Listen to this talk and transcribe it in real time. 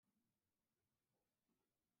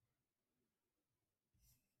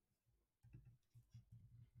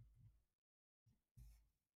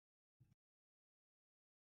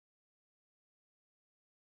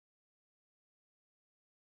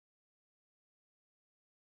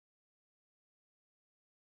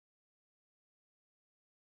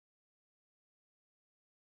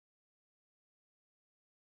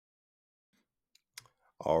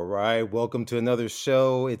All right, welcome to another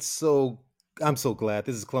show. I'm so glad.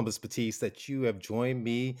 This is Columbus Batiste that you have joined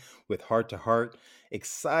me with Heart to Heart.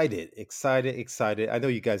 Excited, excited, excited. I know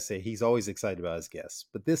you guys say he's always excited about his guests,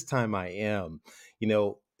 but this time I am.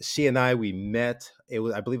 She and I we met.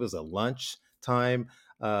 I believe it was a lunch time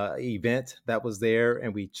event that was there,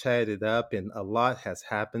 and we chatted up, and a lot has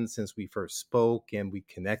happened since we first spoke and we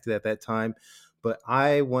connected at that time. But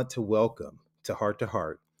I want to welcome to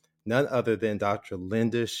Heart none other than Dr.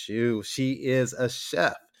 Linda Shiue. She is a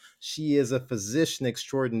chef. She is a physician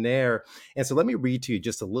extraordinaire. And so let me read to you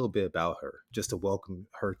just a little bit about her, just to welcome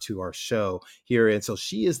her to our show here. And so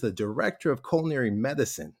she is the director of culinary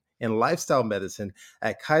medicine and lifestyle medicine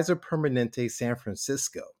at Kaiser Permanente San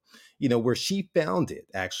Francisco, where she founded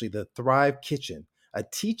actually the Thrive Kitchen, a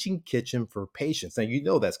teaching kitchen for patients.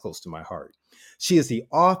 Now, that's close to my heart. She is the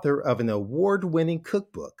author of an award winning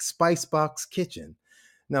cookbook, Spicebox Kitchen.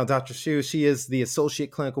 Now, Dr. Shu, she is the associate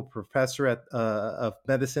clinical professor of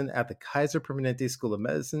medicine at the Kaiser Permanente School of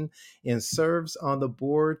Medicine and serves on the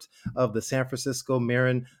board of the San Francisco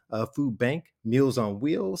Marin Food Bank, Meals on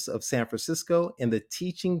Wheels of San Francisco, and the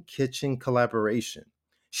Teaching Kitchen Collaboration.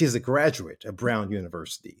 She is a graduate of Brown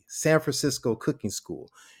University, San Francisco Cooking School,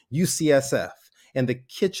 UCSF, and the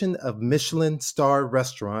kitchen of Michelin star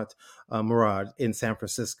restaurant Murad in San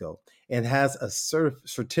Francisco, and has a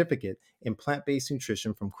certificate in plant based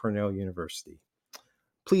nutrition from Cornell University.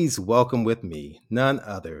 Please welcome with me none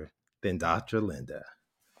other than Dr. Linda.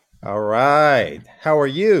 All right. How are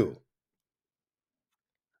you?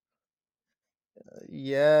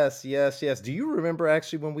 Yes, yes, yes. Do you remember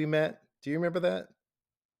actually when we met? Do you remember that?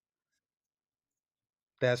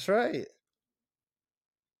 That's right.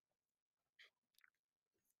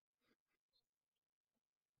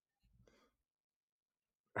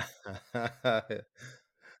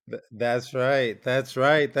 That's right. That's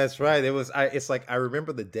right. That's right. It's like I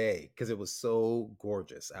remember the day because it was so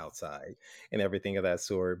gorgeous outside and everything of that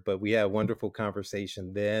sort. But we had a wonderful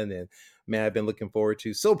conversation then, and man, I've been looking forward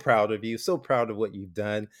to. So proud of you. So proud of what you've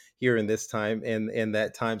done here in this time and in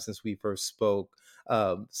that time since we first spoke.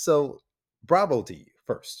 So bravo to you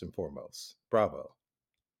first and foremost. Bravo.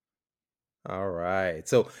 All right.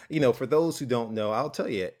 So, for those who don't know, I'll tell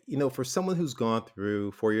you, for someone who's gone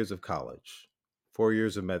through 4 years of college, 4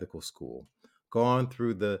 years of medical school, gone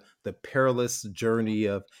through the perilous journey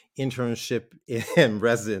of internship and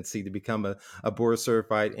residency to become a board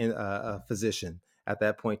certified a physician at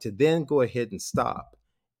that point, to then go ahead and stop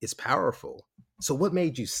is powerful. So, what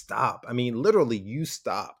made you stop? I mean, literally, you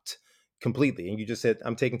stopped completely and you just said,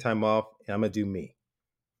 I'm taking time off and I'm going to do me.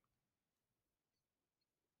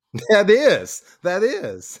 That is. That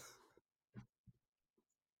is.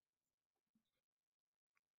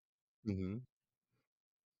 Mhm.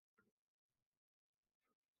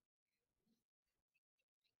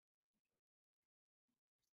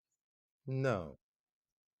 No.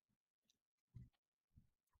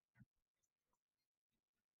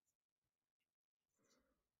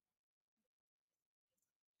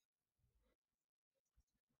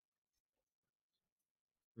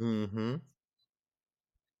 Mhm.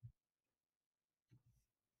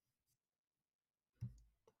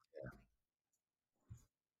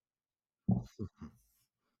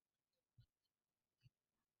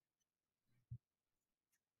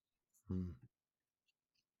 Mhm.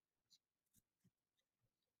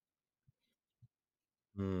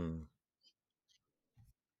 Mm.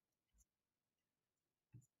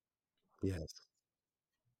 Yes.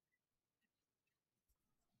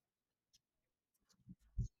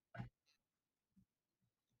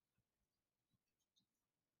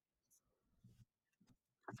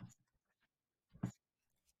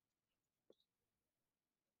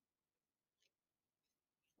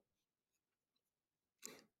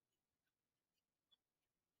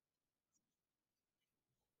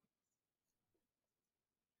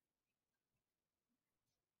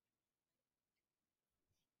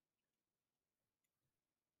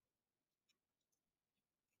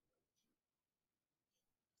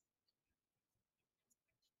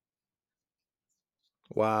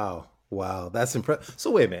 Wow. Wow. That's impressive.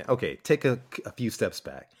 So wait a minute. Okay, take a few steps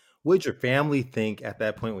back. What did your family think at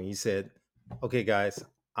that point when you said, "Okay, guys,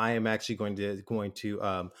 I am actually going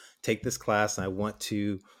to take this class and I want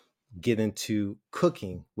to get into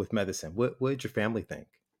cooking with medicine." What did your family think?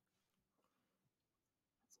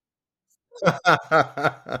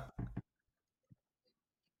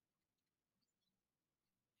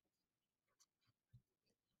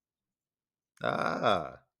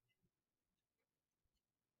 Ah.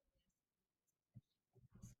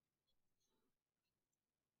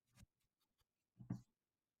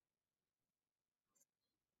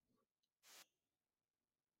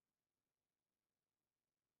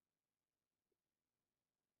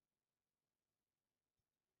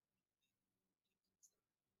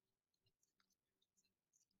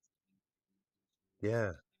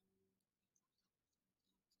 Yeah.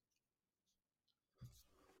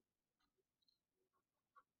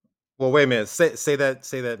 Well, wait a minute. Say that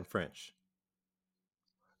in French.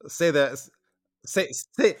 Say that. Say.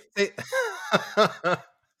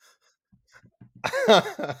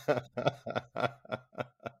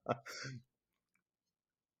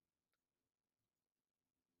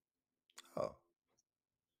 Oh.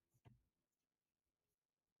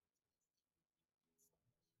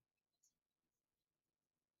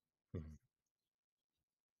 Mhm.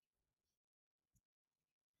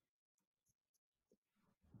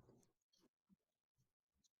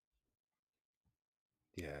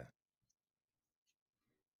 Yeah.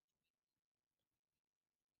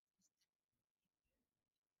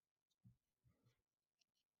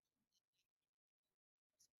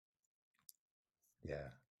 Yeah.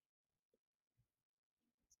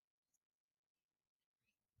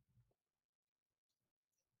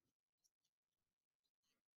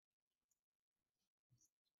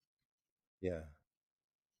 Yeah.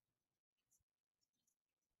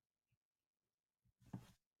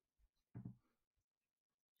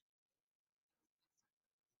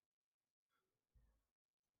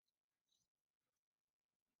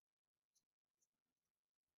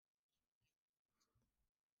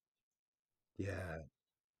 Yeah.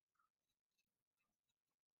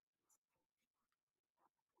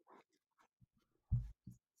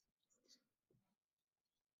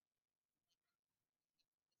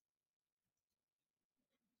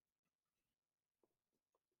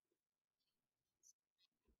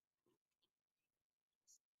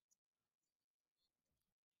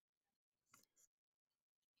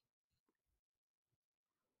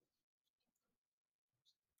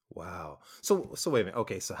 Wow. So wait a minute.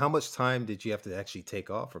 Okay, so how much time did you have to actually take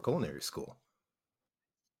off for culinary school?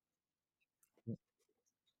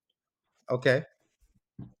 Okay.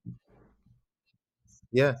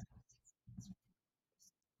 Yeah.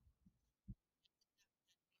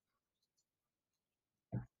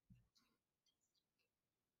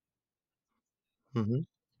 Mhm.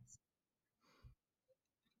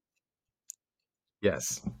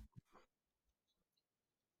 Yes.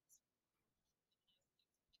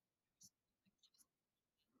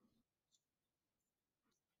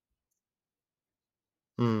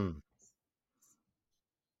 Mm.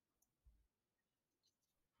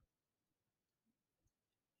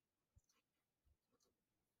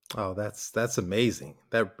 Oh, that's amazing.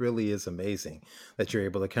 That really is amazing that you're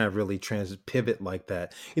able to kind of really trans pivot like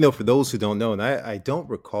that. For those who don't know, and I don't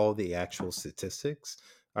recall the actual statistics.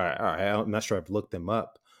 I'm not sure I've looked them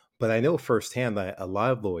up, but I know firsthand that a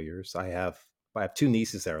lot of lawyers. I have two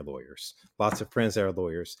nieces that are lawyers, lots of friends that are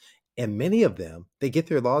lawyers, and many of them they get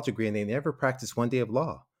their law degree and they never practice one day of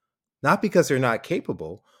law. Not because they're not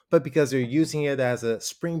capable, but because they're using it as a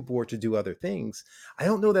springboard to do other things. I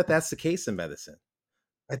don't know that that's the case in medicine.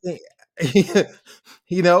 I think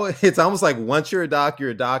it's almost like once you're a doc,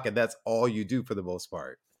 and that's all you do for the most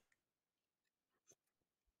part.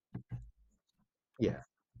 Yeah.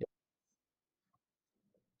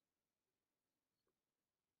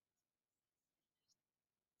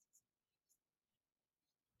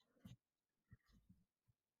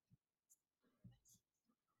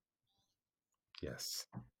 Yes.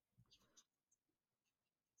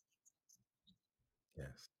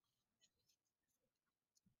 Yes.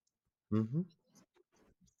 Mhm.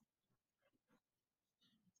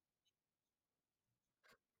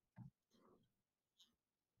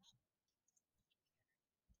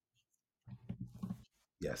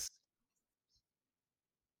 Yes.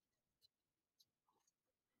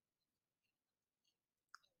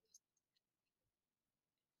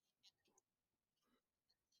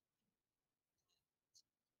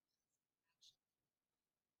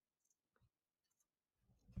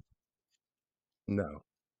 No.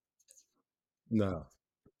 No.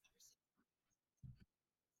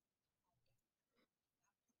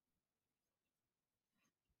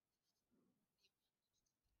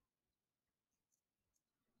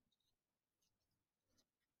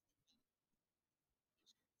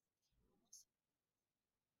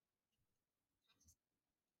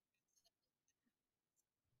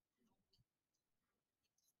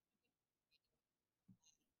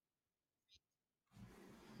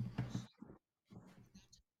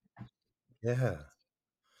 Yeah.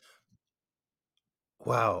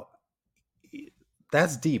 Wow. Y-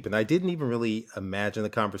 That's deep. And I didn't even really imagine the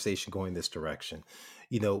conversation going this direction,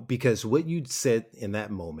 because what you said in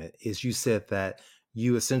that moment is you said that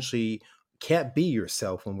you essentially can't be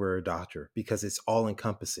yourself when we're a doctor because it's all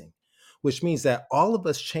encompassing, which means that all of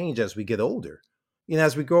us change as we get older.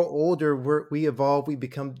 As we grow older, we evolve, we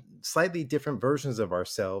become slightly different versions of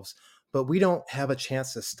ourselves. but we don't have a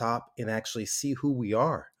chance to stop and actually see who we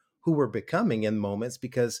are, who we're becoming in moments,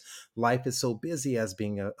 because life is so busy as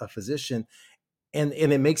being a physician. And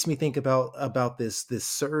it makes me think about this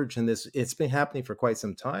surge, and this, it's been happening for quite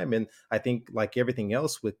some time. And I think, like everything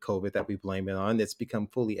else with COVID that we blame it on, it's become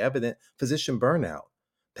fully evident: physician burnout.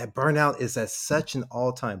 That burnout is at such an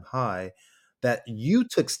all-time high that you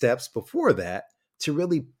took steps before that to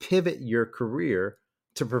really pivot your career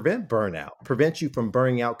to prevent burnout, prevent you from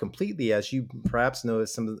burning out completely, as you perhaps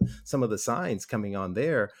noticed some of the signs coming on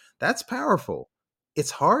there. That's powerful.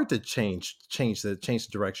 It's hard to change the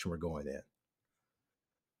direction we're going in.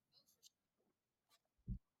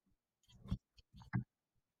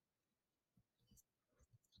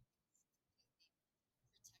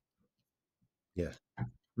 Yeah.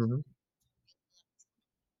 Mhm.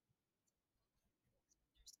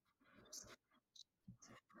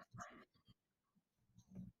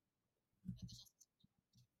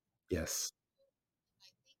 Yes.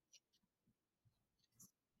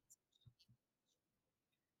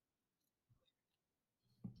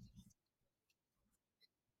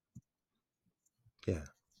 Yeah.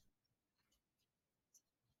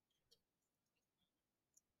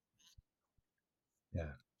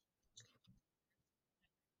 Yeah.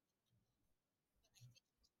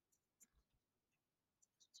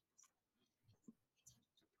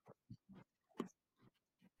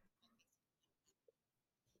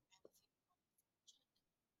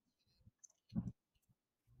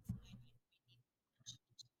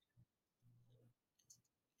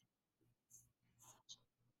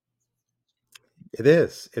 It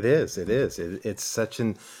is. It is. It is. It's such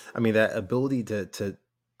an. I mean, that ability to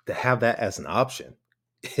have that as an option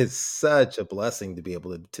is such a blessing, to be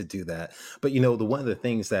able to do that. But the one of the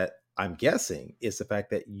things that I'm guessing is the fact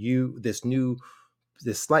that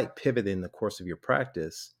this slight pivot in the course of your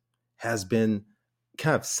practice has been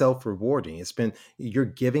kind of self-rewarding. It's been, you're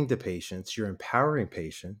giving to patients, you're empowering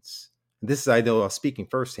patients. This is, I know, I'm speaking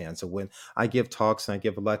firsthand. So when I give talks and I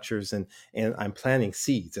give lectures, and I'm planting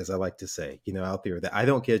seeds, as I like to say, out there that I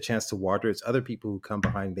don't get a chance to water. It's other people who come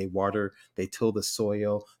behind, they water, they till the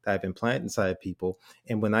soil that I've been planting inside people.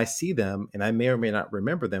 And when I see them, and I may or may not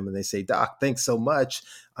remember them, and they say, "Doc, thanks so much.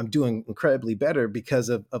 I'm doing incredibly better because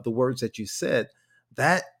of the words that you said,"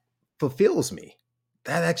 that fulfills me.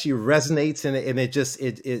 That actually resonates, and it just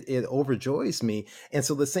it overjoys me. And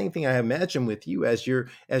so the same thing I imagine with you, as you're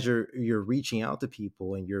reaching out to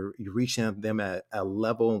people, and you're reaching out to them at a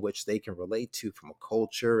level in which they can relate to, from a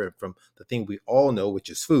culture and from the thing we all know, which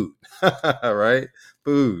is food. Right?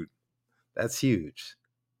 Food. That's huge.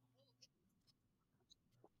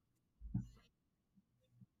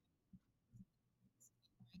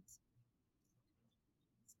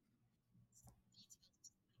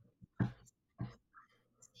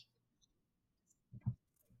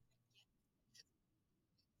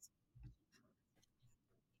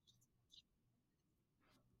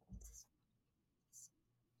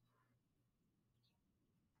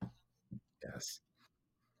 Yes.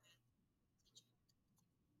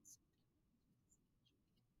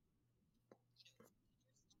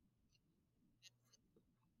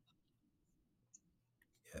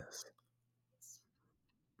 Yes.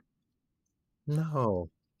 No.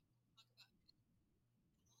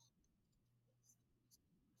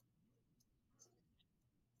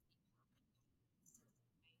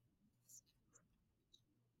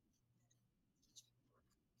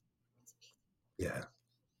 Yeah.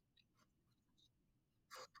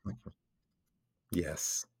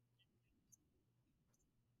 Yes.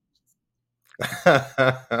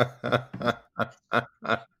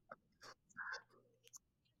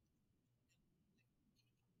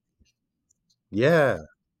 Yeah.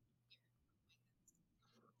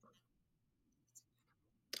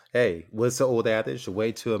 Hey, what's the old adage? The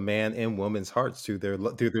way to a man and woman's hearts through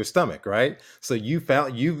their stomach, right? So you've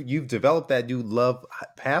developed that new love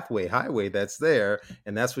pathway, highway that's there,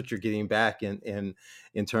 and that's what you're getting back in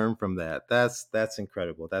turn from that. That's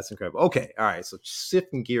incredible. That's incredible. Okay, all right. So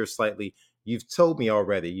shifting gears slightly, you've told me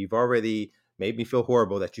already. You've already made me feel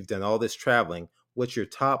horrible that you've done all this traveling. What's your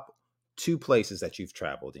top two places that you've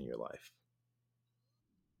traveled in your life?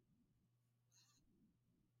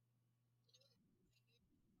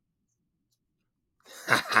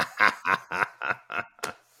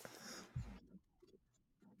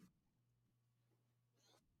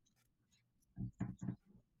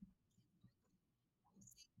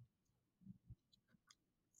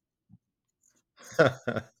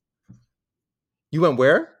 You went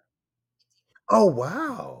where? Oh,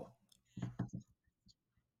 wow.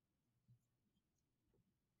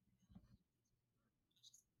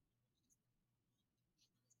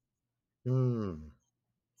 Hmm.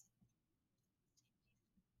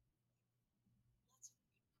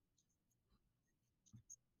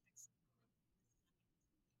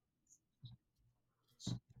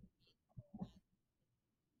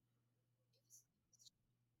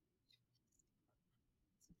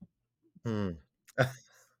 Hmm.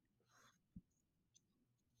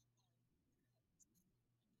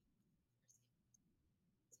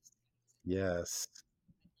 Yes.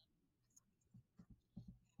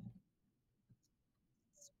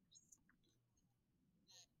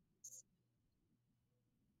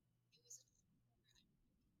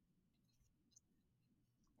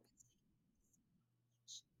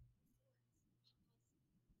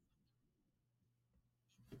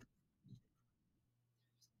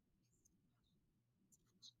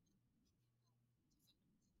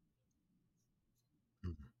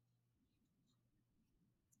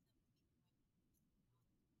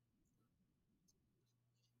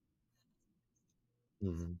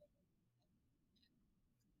 Mhm.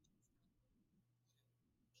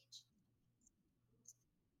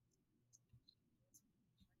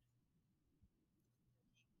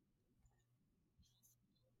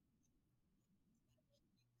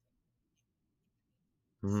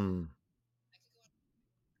 Mm.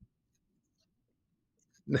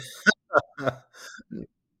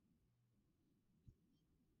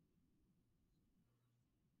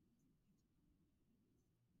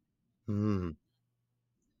 Mm.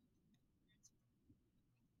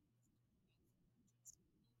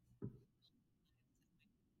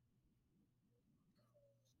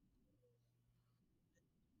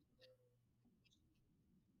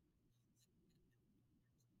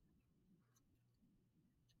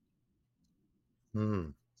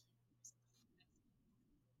 Mm.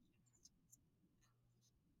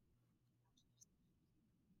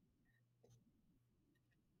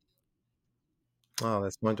 Oh,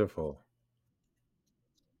 that's wonderful.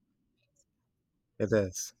 It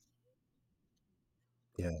is.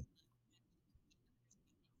 Yeah.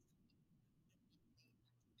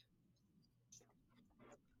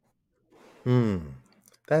 Hmm.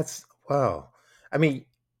 That's wow. I mean,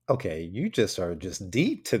 okay, you just are just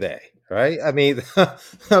deep today, right? I mean,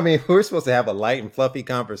 I mean, we're supposed to have a light and fluffy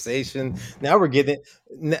conversation. Now we're getting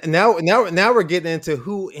now we're getting into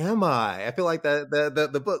who am I? I feel like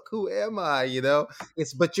the book Who Am I? You know,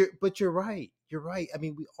 it's but you're right. You're right. I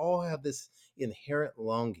mean, we all have this inherent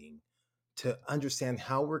longing to understand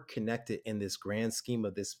how we're connected in this grand scheme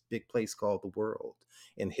of this big place called the world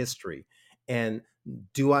in history. And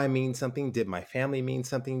do I mean something? Did my family mean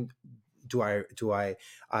something? Do I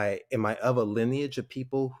am I of a lineage of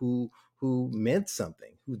people who meant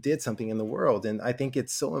something, who did something in the world? And I think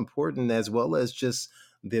it's so important, as well as just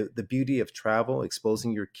the beauty of travel,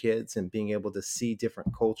 exposing your kids and being able to see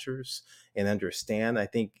different cultures and understand. I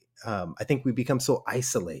think we become so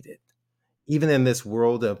isolated even in this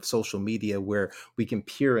world of social media where we can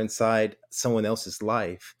peer inside someone else's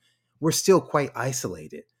life. We're still quite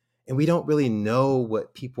isolated and we don't really know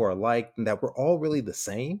what people are like, and that we're all really the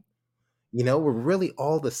same. You know, we're really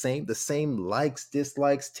all the same likes,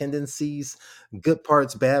 dislikes, tendencies, good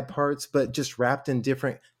parts, bad parts, but just wrapped in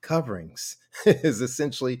different coverings is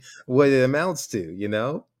essentially what it amounts to, you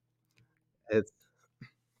know? It's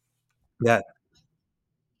that,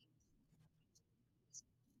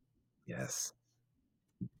 yes.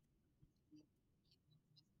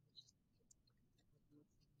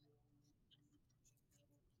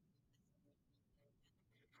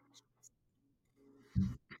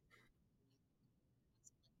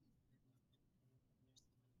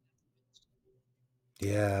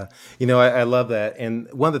 Yeah, I love that,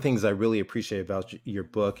 and one of the things I really appreciate about your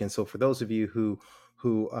book, and so for those of you who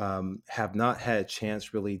have not had a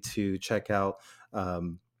chance really to check out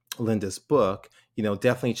Linda's book,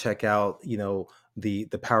 definitely check out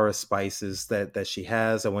the power of spices that she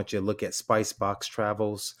has. I want you to look at Spicebox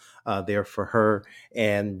Travels there for her,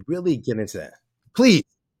 and really get into that. Please,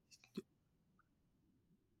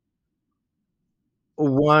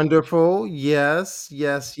 wonderful, yes,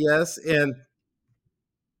 yes, yes, and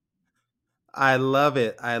I love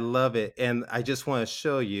it. I love it. And I just want to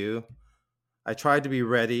show you. I tried to be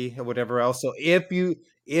ready or whatever else. So if you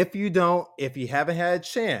haven't had a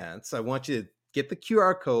chance, I want you to get the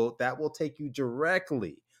QR code that will take you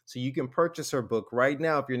directly so you can purchase her book right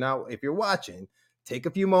now. If you're watching, take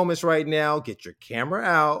a few moments right now, get your camera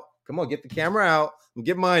out. Come on, get the camera out.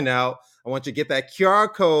 Get mine out. I want you to get that QR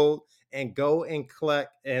code and go and click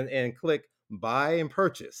buy and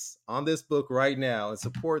purchase on this book right now and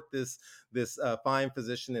support this fine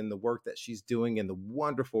physician and the work that she's doing and the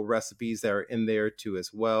wonderful recipes that are in there too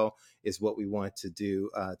as well is what we want to do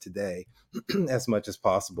today as much as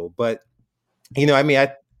possible. But I mean,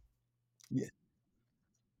 yeah,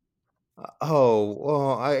 oh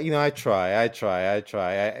well, I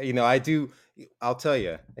do. I'll tell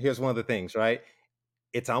you. Here's one of the things, right?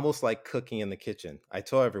 It's almost like cooking in the kitchen. I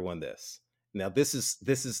tell everyone this. Now this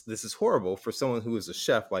is horrible for someone who is a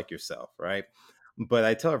chef like yourself, right? But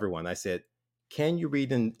I tell everyone, I said, "Can you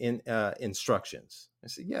read in instructions?" I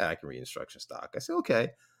said, "Yeah, I can read instructions, doc." I said, "Okay.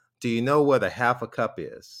 Do you know what a half a cup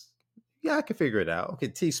is?" "Yeah, I can figure it out." "Okay,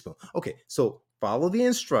 teaspoon." "Okay, so follow the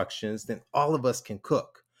instructions, then all of us can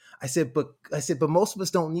cook." I said, but most of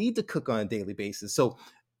us don't need to cook on a daily basis. So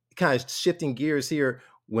kind of shifting gears here,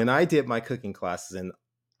 when I did my cooking classes, and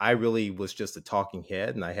I really was just a talking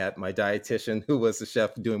head, and I had my dietitian who was the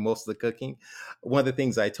chef doing most of the cooking. One of the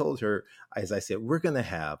things I told her is I said, "We're going to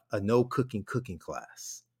have a no cooking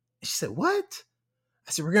class." And she said, "What?"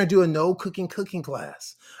 I said, "We're going to do a no cooking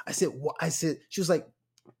class." I said, "What?" I said, she was like,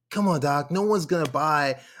 "Come on, doc. No one's going to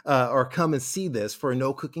buy or come and see this for a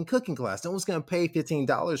no cooking class. No one's going to pay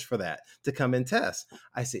 $15 for that to come and test."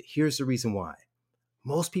 I said, "Here's the reason why.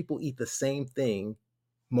 Most people eat the same thing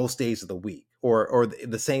most days of the week, or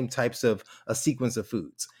the same types of a sequence of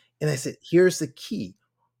foods." And I said, "Here's the key.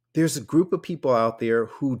 There's a group of people out there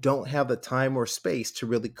who don't have the time or space to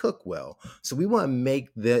really cook well. So we want to make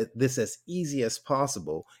this as easy as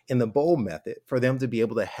possible in the bowl method for them to be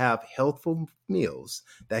able to have healthful meals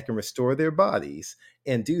that can restore their bodies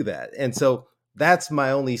and do that." And so that's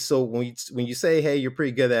my only. So when you say, "Hey, you're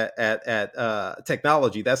pretty good at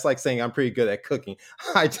technology," that's like saying I'm pretty good at cooking.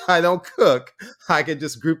 I don't cook. I can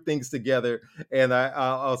just group things together, and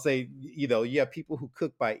I'll say, you have people who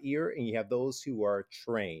cook by ear, and you have those who are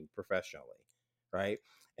trained professionally, right?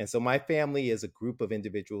 And so my family is a group of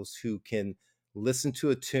individuals who can listen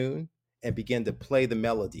to a tune and begin to play the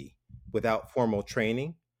melody without formal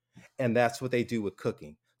training, and that's what they do with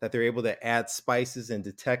cooking. That they're able to add spices and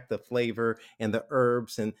detect the flavor and the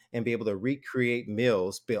herbs, and be able to recreate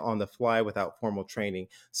meals on the fly without formal training.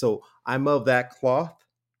 So I'm of that cloth,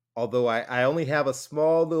 although I only have a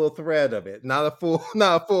small little thread of it, not a full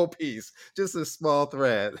not a full piece, just a small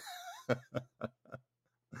thread.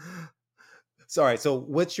 Sorry. So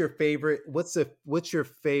what's your favorite? What's your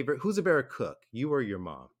favorite? Who's a better cook, you or your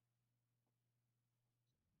mom?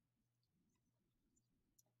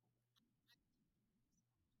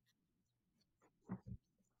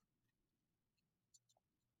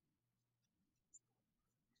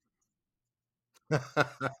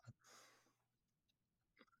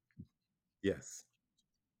 Yes.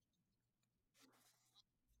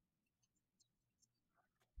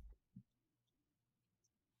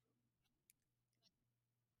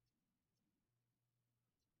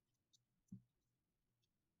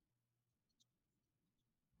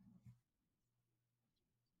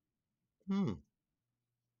 Hmm.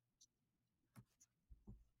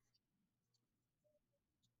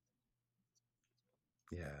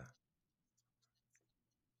 Yeah.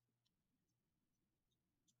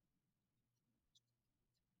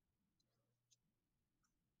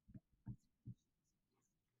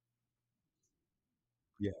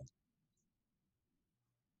 Yeah.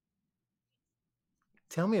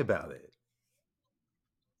 Tell me about it.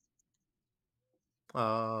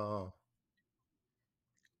 Oh,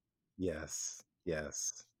 yes.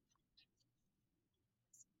 Yes.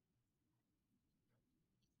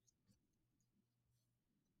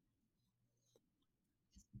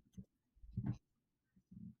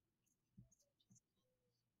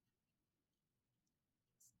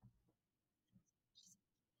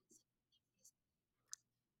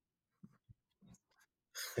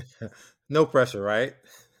 No pressure, right?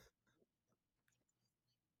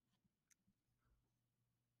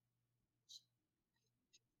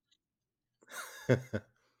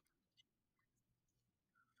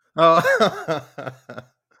 Oh.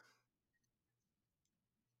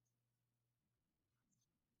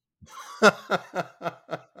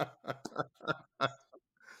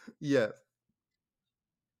 Yes.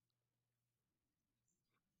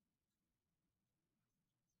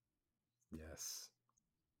 Yes.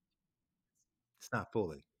 It's not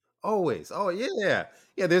fully. Always. Oh, yeah.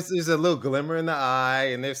 Yeah, there's a little glimmer in the eye,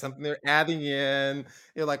 and there's something they're adding in.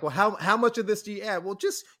 You're like, "Well, how much of this do you add?" "Well,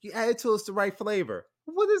 just you add it till it's the right flavor."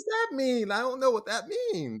 "What does that mean? I don't know what that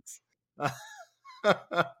means."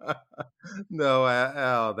 No,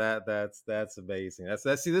 oh, that's amazing. That's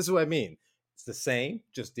see, this is what I mean. It's the same,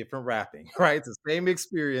 just different wrapping, right? It's the same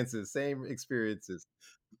experiences, same experiences.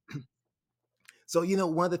 So,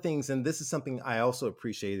 one of the things, and this is something I also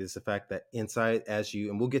appreciate, is the fact that inside,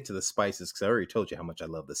 and we'll get to the spices because I already told you how much I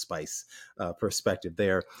love the spice perspective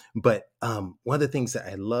there. But one of the things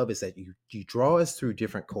that I love is that you draw us through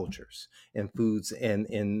different cultures and foods,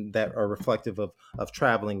 and that are reflective of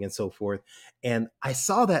traveling and so forth. And I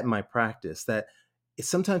saw that in my practice, that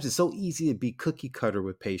sometimes it's so easy to be cookie cutter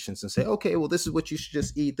with patients and say, okay, well, this is what you should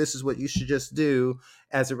just eat, this is what you should just do,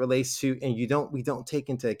 as it relates to, and we don't take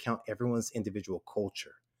into account everyone's individual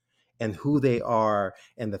culture and who they are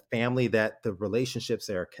and the family, that the relationships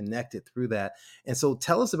that are connected through that. And so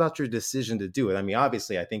tell us about your decision to do it. I mean,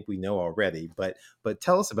 obviously I think we know already, but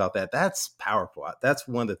tell us about that. That's powerful. That's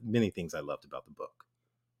one of the many things I loved about the book.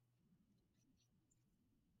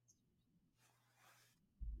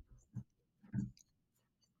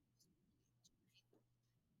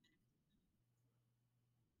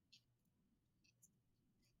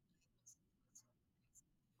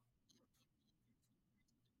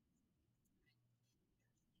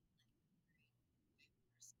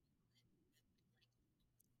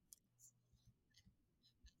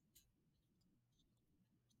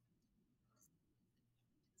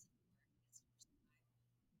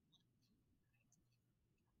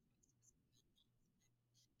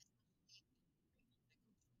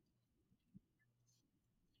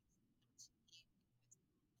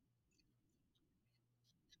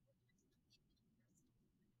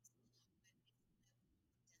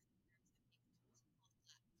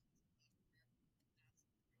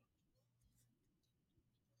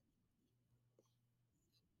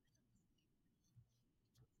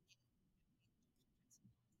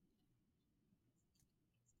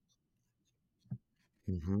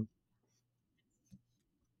 Hmm.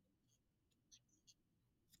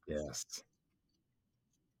 Yes.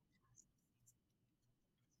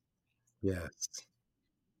 Yes.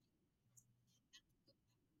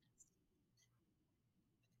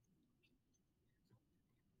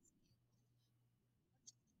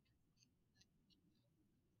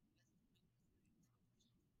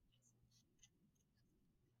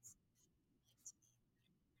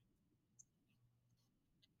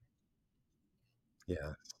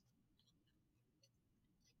 Yeah.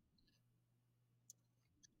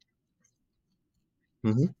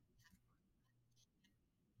 Hmm.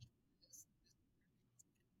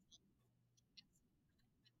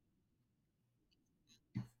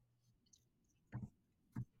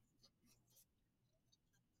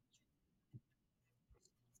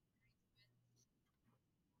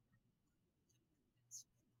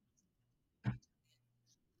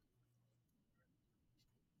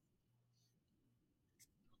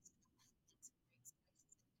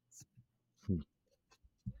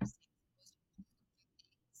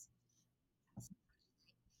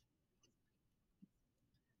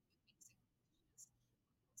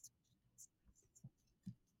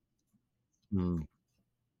 Hmm.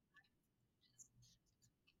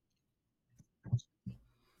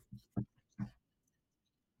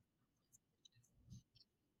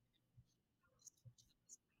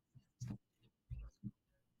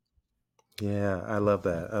 Yeah, I love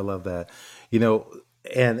that. I love that. You know,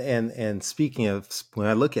 and speaking of, when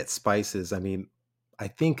I look at spices, I mean, I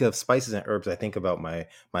think of spices and herbs. I think about my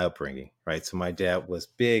upbringing, right? So my dad was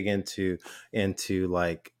big into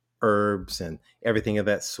like herbs and everything of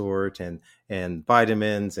that sort, and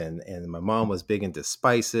vitamins, and my mom was big into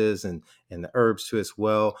spices and the herbs too as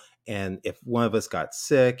well. And if one of us got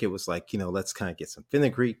sick, it was like, let's kind of get some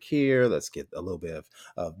fenugreek here, let's get a little bit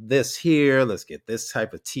of this here, let's get this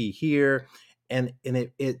type of tea here. And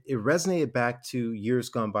it resonated back to years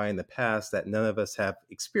gone by in the past that none of us have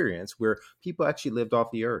experienced, where people actually lived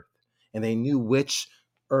off the earth and they knew which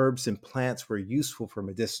herbs and plants were useful for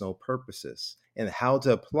medicinal purposes and how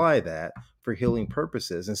to apply that for healing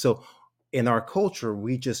purposes. And so in our culture,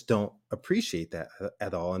 we just don't appreciate that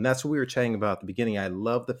at all. And that's what we were chatting about at the beginning. I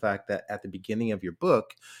love the fact that at the beginning of your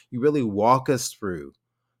book, you really walk us through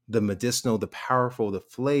the medicinal, the powerful, the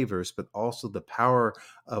flavors, but also the power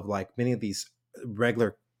of like many of these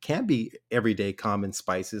regular, can be everyday common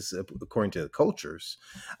spices according to the cultures,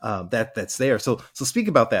 that's there. So speak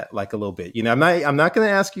about that like a little bit. I'm not going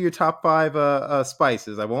to ask you your top five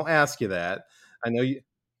spices. I won't ask you that. I know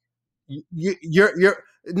you're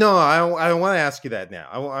no, I don't want to ask you that now.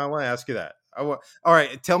 I want to ask you that. All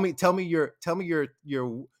right. Tell me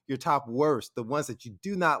your top worst, the ones that you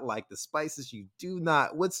do not like, the spices you do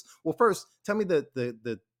not. Well, first tell me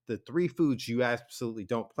the three foods you absolutely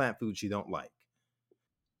don't, plant foods you don't like.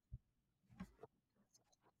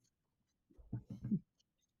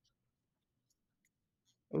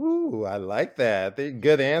 Ooh, I like that.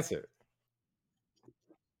 Good answer.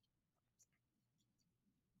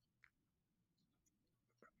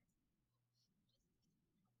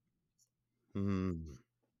 Mm,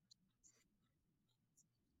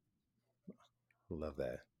 love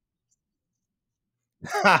that.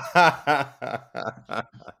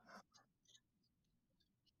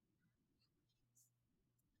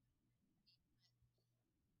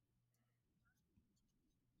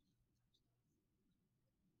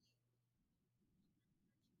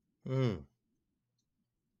 Mm,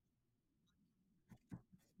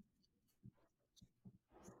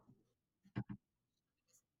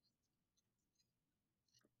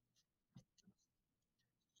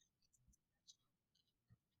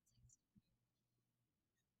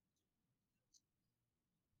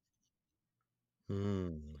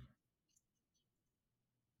 mm,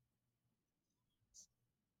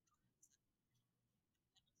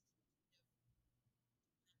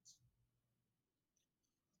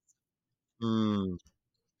 mm.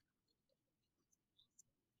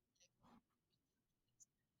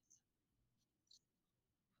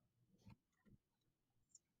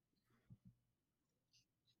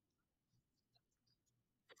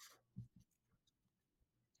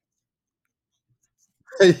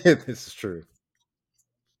 Yeah, this is true.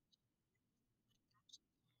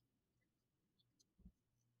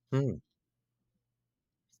 Mm.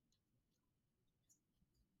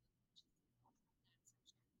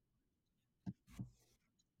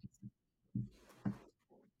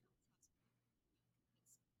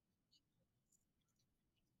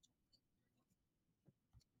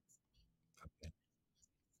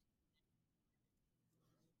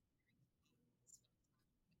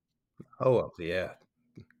 Oh, well, yeah.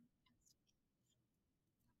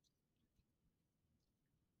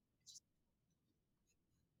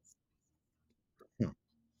 Hmm.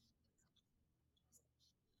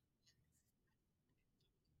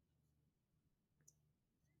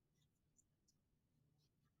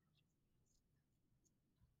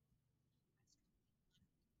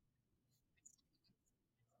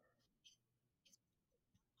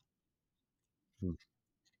 Mm.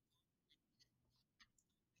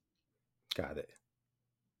 Got it.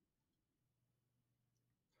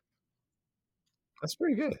 That's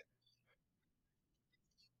pretty good.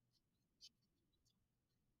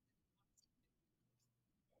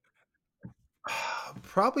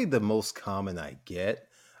 Probably the most common I get,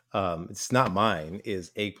 it's not mine,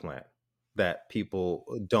 is eggplant that people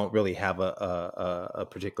don't really have a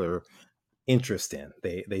particular interest in.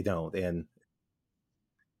 They don't. And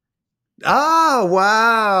oh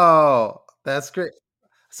wow, that's great.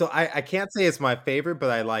 So I can't say it's my favorite, but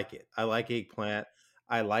I like it. I like eggplant.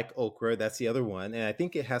 I like okra. That's the other one, and I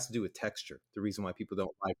think it has to do with texture. The reason why people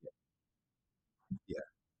don't like it. Yeah.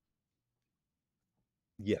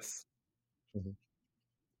 Yes. Mhm.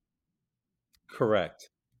 Correct.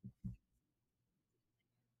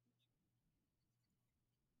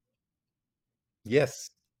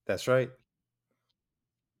 Yes, that's right.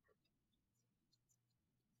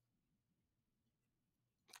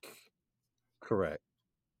 Correct.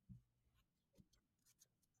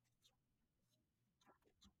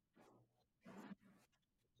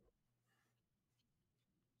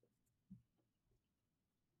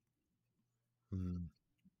 Mm.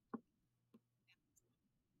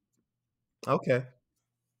 Okay.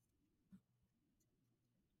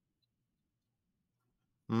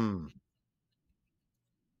 Mm.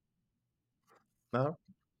 No.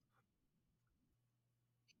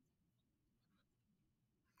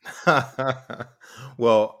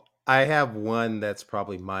 Well, I have one that's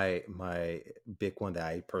probably my big one that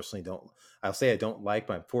I personally don't. I'll say I don't like,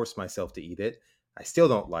 but I force myself to eat it. I still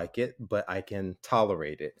don't like it, but I can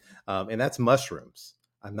tolerate it, and that's mushrooms.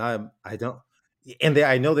 I'm not. I don't. And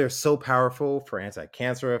I know they're so powerful for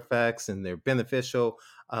anti-cancer effects, and they're beneficial.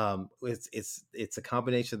 It's a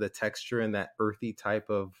combination of the texture and that earthy type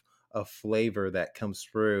of flavor that comes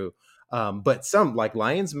through. But some like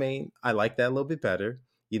lion's mane, I like that a little bit better,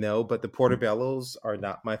 but the portobellos are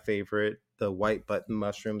not my favorite. The white button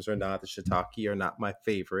mushrooms are not. The shiitake are not my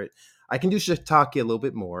favorite. I can do shiitake a little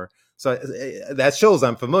bit more. So that shows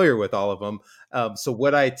I'm familiar with all of them. So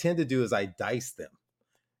what I tend to do is I dice them.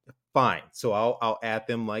 Fine. So I'll add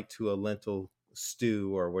them like to a lentil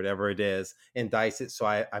stew or whatever it is and dice it. So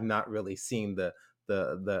I'm not really seeing the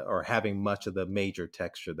or having much of the major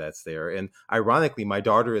texture that's there. And ironically, my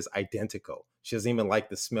daughter is identical. She doesn't even like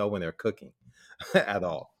the smell when they're cooking at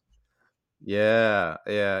all. Yeah,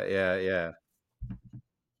 yeah, yeah, yeah.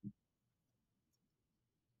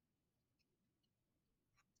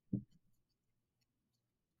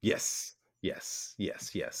 Yes, yes,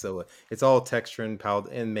 yes, yes. So it's all texture and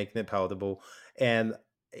and making it palatable. And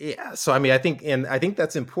yeah, so I mean, I think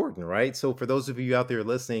that's important, right? So for those of you out there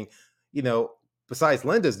listening, you know, besides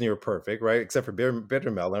Linda's near perfect, right? Except for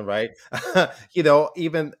bitter melon, right?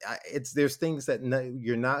 Even it's there's things that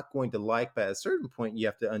you're not going to like, but at a certain point, you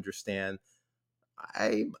have to understand.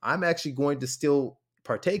 I'm actually going to still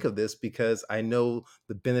partake of this because I know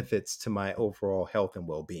the benefits to my overall health and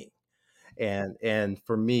well being. And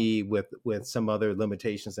for me, with some other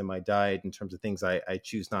limitations in my diet in terms of things I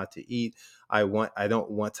choose not to eat, I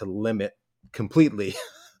don't want to limit completely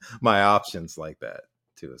my options like that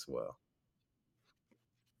too as well.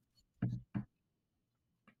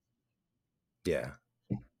 Yeah.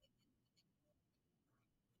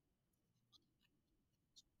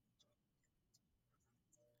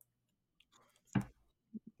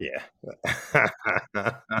 Yeah.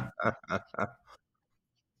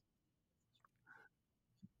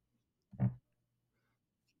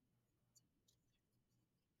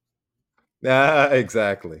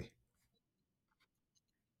 Exactly.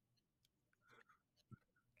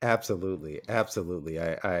 Absolutely, absolutely.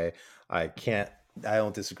 I can't. I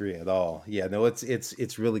don't disagree at all. Yeah, no,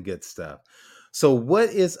 it's really good stuff. So, what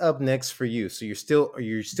is up next for you? So,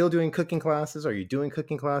 you're still doing cooking classes? Are you doing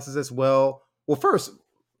cooking classes as well? Well, first,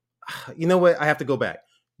 you know what? I have to go back.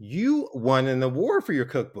 You won an award for your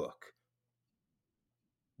cookbook.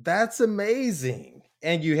 That's amazing.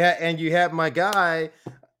 And you had my guy.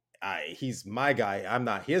 He's my guy. I'm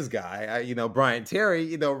not his guy. Brian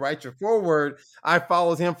Terry. Write your forward. I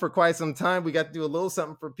followed him for quite some time. We got to do a little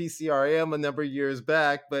something for PCRM a number of years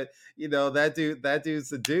back, but that dude's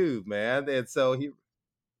the dude, man. And so he,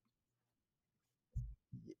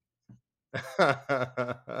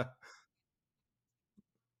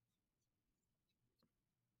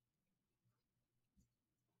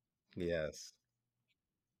 yes,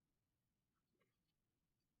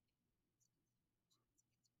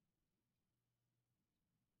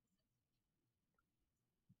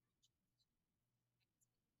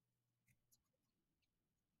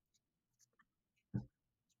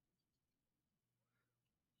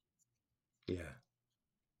 yeah,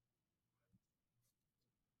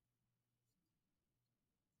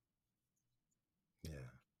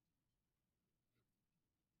 yeah,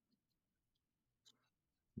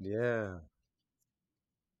 yeah.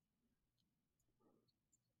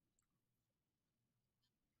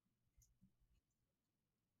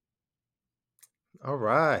 All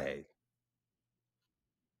right.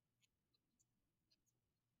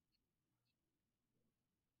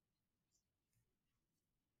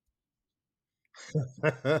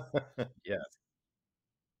 Yes,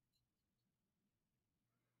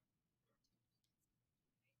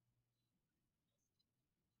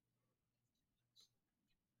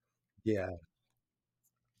 yeah,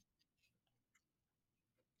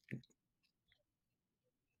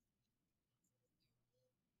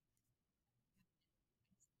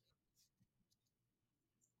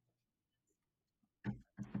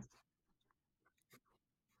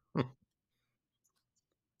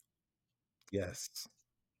 yes,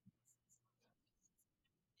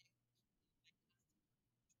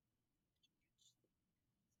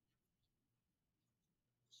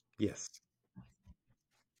 yes,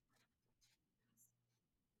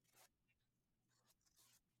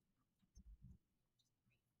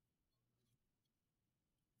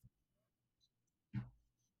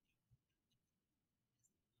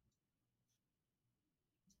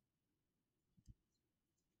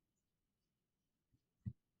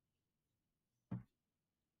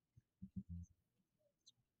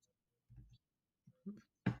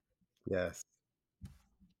 yes.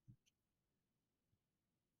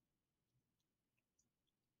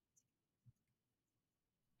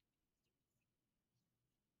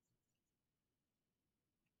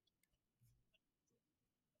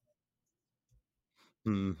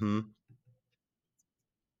 Hmm.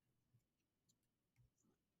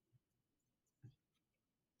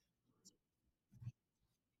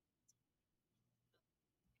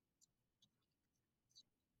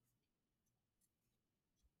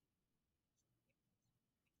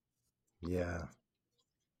 Yeah,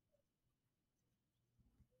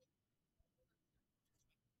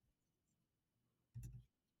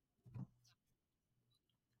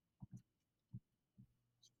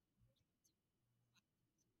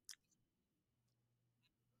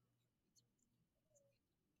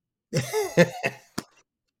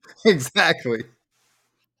 exactly,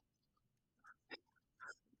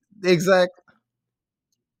 exactly.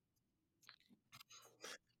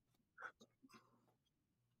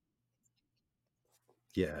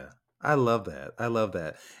 Yeah. I love that. I love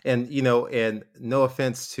that. And no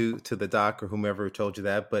offense to the doc or whomever told you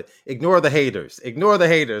that, but ignore the haters. Ignore the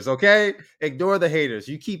haters, okay? Ignore the haters.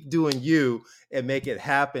 You keep doing you and make it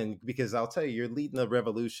happen because I'll tell you, you're leading a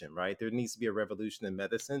revolution, right? There needs to be a revolution in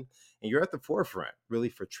medicine, and you're at the forefront, really,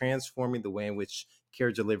 for transforming the way in which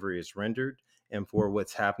care delivery is rendered and for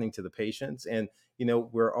what's happening to the patients. And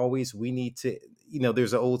we need to,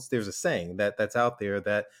 there's a saying that's out there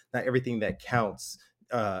that not everything that counts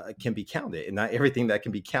can be counted, and not everything that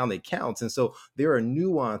can be counted counts. And so there are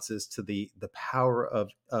nuances to the power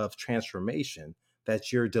of transformation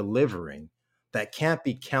that you're delivering that can't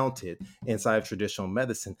be counted inside of traditional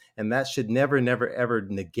medicine, and that should never, never, ever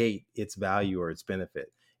negate its value or its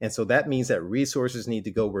benefit. And so that means that resources need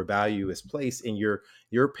to go where value is placed, and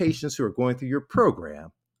your patients who are going through your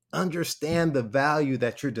program understand the value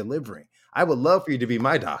that you're delivering. I would love for you to be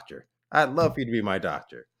my doctor. I'd love for you to be my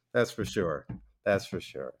doctor. That's for sure. That's for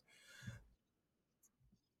sure.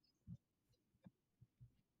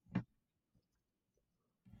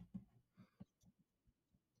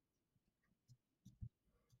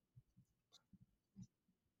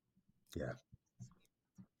 Yeah.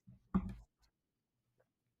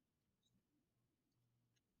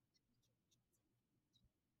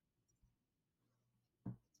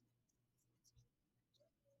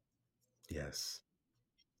 Yes.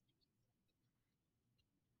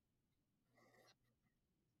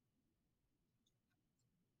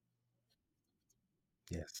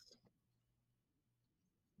 Yes.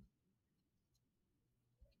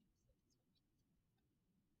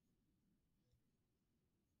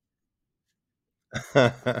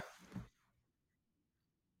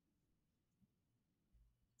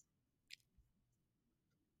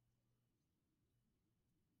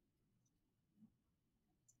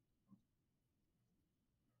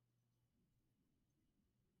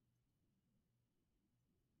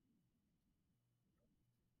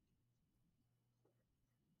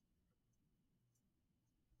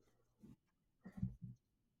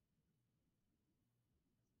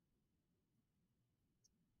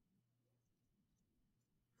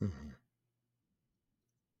 Mhm.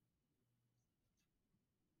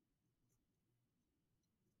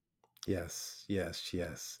 Yes, yes,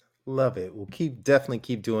 yes. Love it. We'll definitely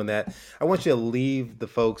keep doing that. I want you to leave the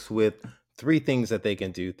folks with three things that they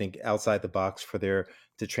can do, think outside the box for their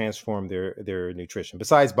to transform their nutrition.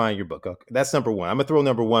 Besides buying your book. Okay, that's number one. I'm gonna throw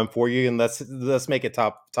number one for you, and let's make it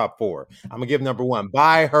top four. I'm gonna give number one.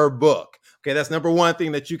 Buy her book. Okay, that's number one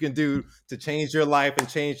thing that you can do to change your life and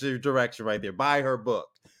change your direction right there. Buy her book.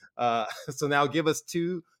 So now give us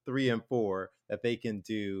two, three, and four that they can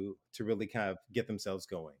do to really kind of get themselves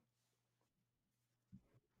going.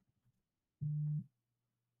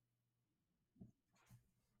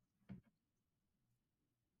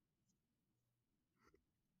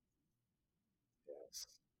 Yes.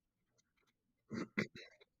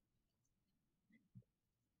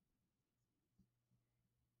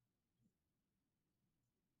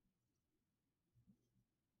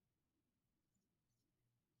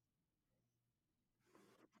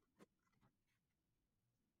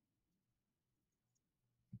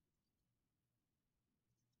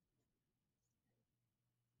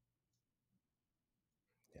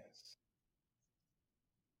 Yes.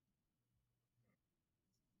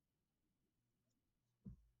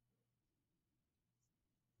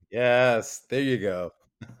 Yes. There you go.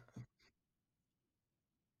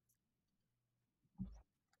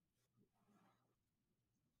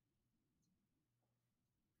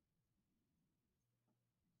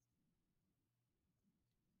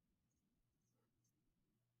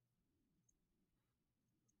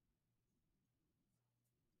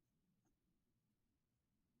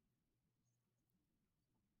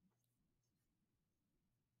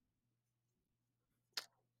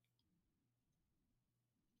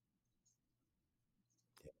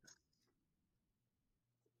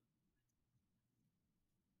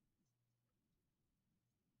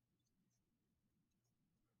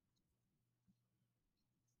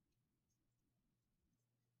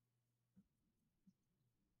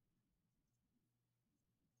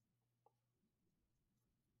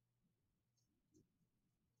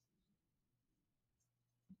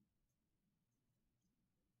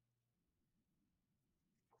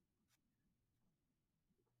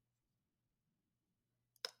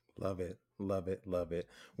 Love it. Love it. Love it.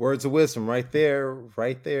 Words of wisdom right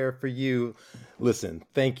there for you. Listen,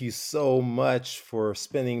 thank you so much for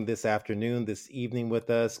spending this afternoon, this evening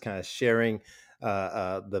with us, kind of sharing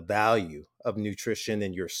the value of nutrition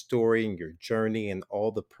and your story and your journey and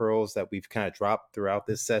all the pearls that we've kind of dropped throughout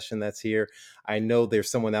this session that's here. I know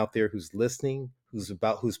there's someone out there who's listening,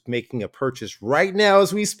 who's making a purchase right now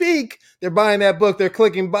as we speak. They're buying that book. They're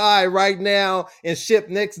clicking buy right now and ship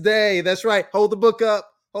next day. That's right. Hold the book up.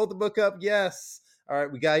 Hold the book up. Yes. All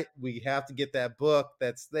right. We have to get that book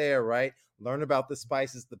that's there, right? Learn about the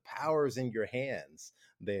spices, the powers in your hands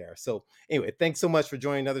there. So anyway, thanks so much for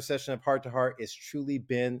joining another session of Heart to Heart. It's truly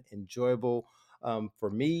been enjoyable for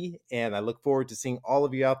me. And I look forward to seeing all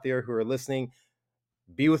of you out there who are listening.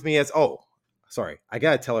 Be with me as, oh, sorry, I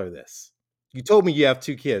got to tell her this. You told me you have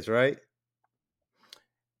two kids, right?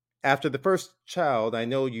 After the first child, I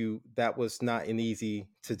know you that was not an easy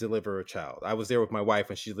to deliver a child. I was there with my wife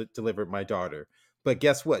when she delivered my daughter. But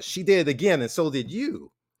guess what? She did it again, and so did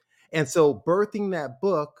you. And so birthing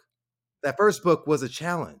that first book was a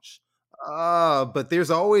challenge. But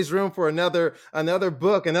there's always room for another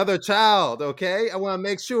book, another child. Okay, I want to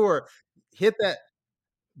make sure hit that.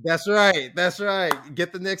 That's right. That's right.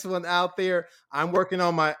 Get the next one out there. I'm working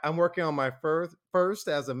on my first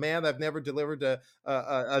as a man. I've never delivered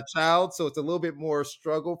a child, so it's a little bit more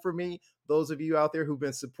struggle for me. Those of you out there who've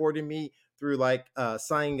been supporting me through like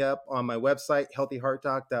signing up on my website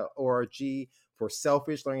healthyheartdoc.org for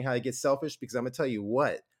selfish, learning how to get selfish. Because I'm gonna tell you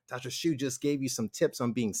what. Dr. Shu just gave you some tips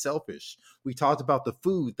on being selfish. We talked about the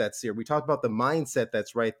food that's here. We talked about the mindset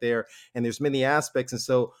that's right there. And there's many aspects. And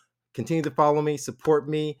so continue to follow me, support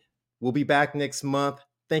me. We'll be back next month.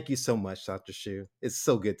 Thank you so much, Dr. Shu. It's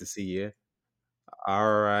so good to see you.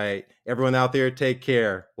 All right. Everyone out there, take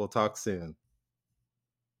care. We'll talk soon.